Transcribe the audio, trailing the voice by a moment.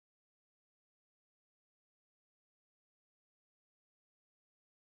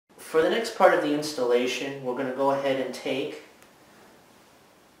For the next part of the installation, we're going to go ahead and take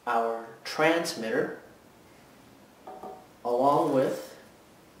our transmitter along with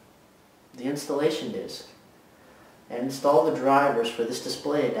the installation disc and install the drivers for this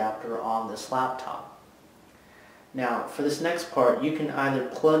display adapter on this laptop. Now, for this next part, you can either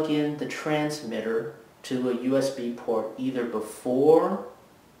plug in the transmitter to a USB port either before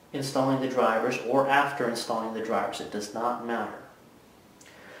installing the drivers or after installing the drivers. It does not matter.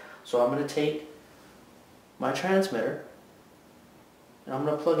 So I'm going to take my transmitter and I'm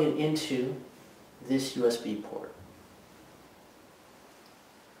going to plug it into this USB port.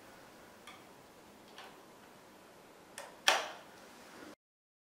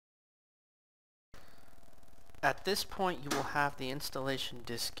 At this point, you will have the installation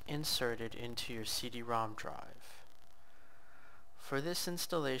disk inserted into your CD-ROM drive. For this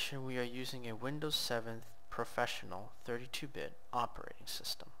installation, we are using a Windows 7 Professional 32-bit operating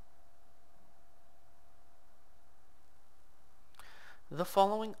system. The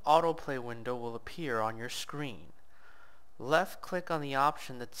following autoplay window will appear on your screen. Left-click on the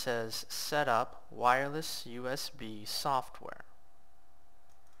option that says Set up Wireless USB Software.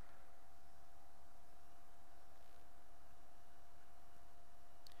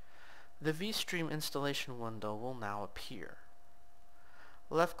 The VStream installation window will now appear.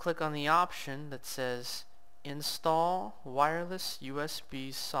 Left-click on the option that says Install Wireless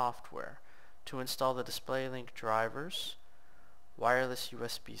USB Software to install the DisplayLink drivers, wireless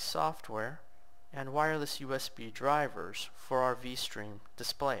USB software, and wireless USB drivers for our VStream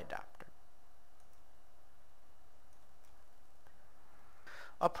display adapter.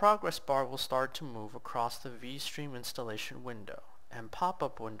 A progress bar will start to move across the VStream installation window, and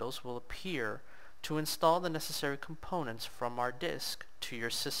pop-up windows will appear to install the necessary components from our disk to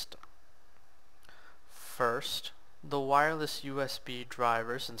your system. First, the wireless USB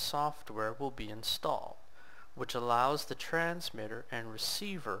drivers and software will be installed, which allows the transmitter and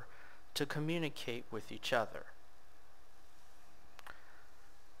receiver to communicate with each other.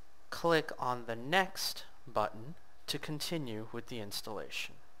 Click on the Next button to continue with the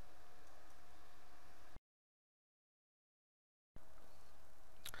installation.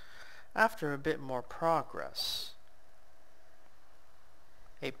 After a bit more progress,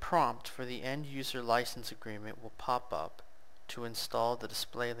 a prompt for the end user license agreement will pop up to install the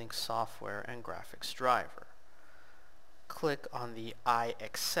DisplayLink software and graphics driver. Click on the I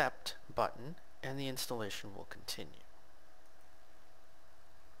accept button and the installation will continue.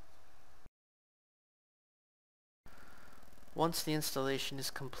 Once the installation is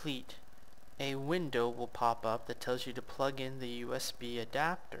complete, a window will pop up that tells you to plug in the USB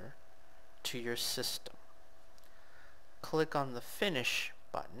adapter to your system. Click on the Finish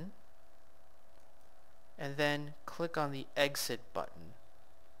button and then click on the Exit button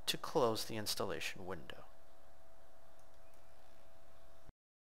to close the installation window.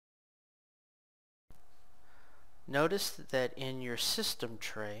 Notice that in your system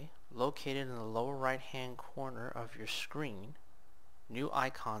tray, located in the lower right hand corner of your screen, new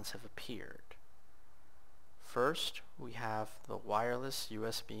icons have appeared. First, we have the wireless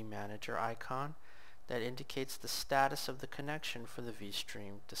USB manager icon that indicates the status of the connection for the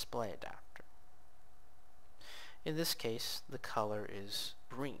VStream display adapter. In this case, the color is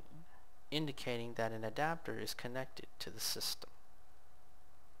green, indicating that an adapter is connected to the system.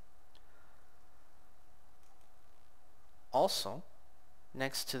 Also,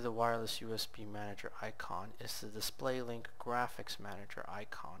 next to the wireless USB manager icon is the DisplayLink graphics manager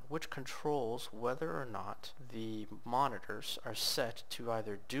icon, which controls whether or not the monitors are set to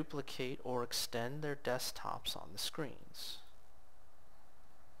either duplicate or extend their desktops on the screens.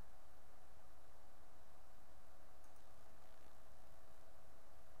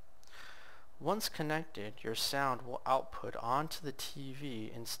 Once connected, your sound will output onto the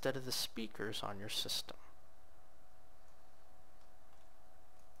TV instead of the speakers on your system.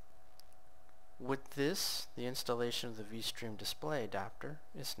 With this, the installation of the VStream display adapter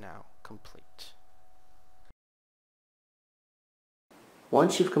is now complete.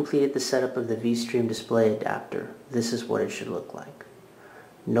 Once you've completed the setup of the VStream display adapter, this is what it should look like.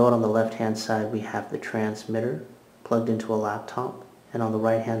 Note on the left hand side we have the transmitter plugged into a laptop, and on the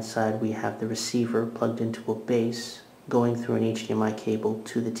right hand side we have the receiver plugged into a base going through an HDMI cable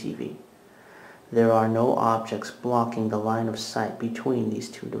to the TV. There are no objects blocking the line of sight between these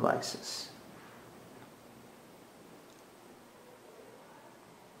two devices.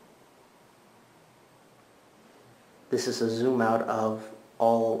 This is a zoom out of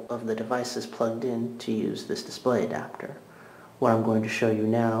all of the devices plugged in to use this display adapter. What I'm going to show you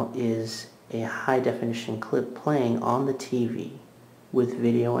now is a high definition clip playing on the TV with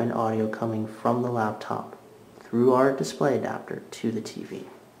video and audio coming from the laptop through our display adapter to the TV.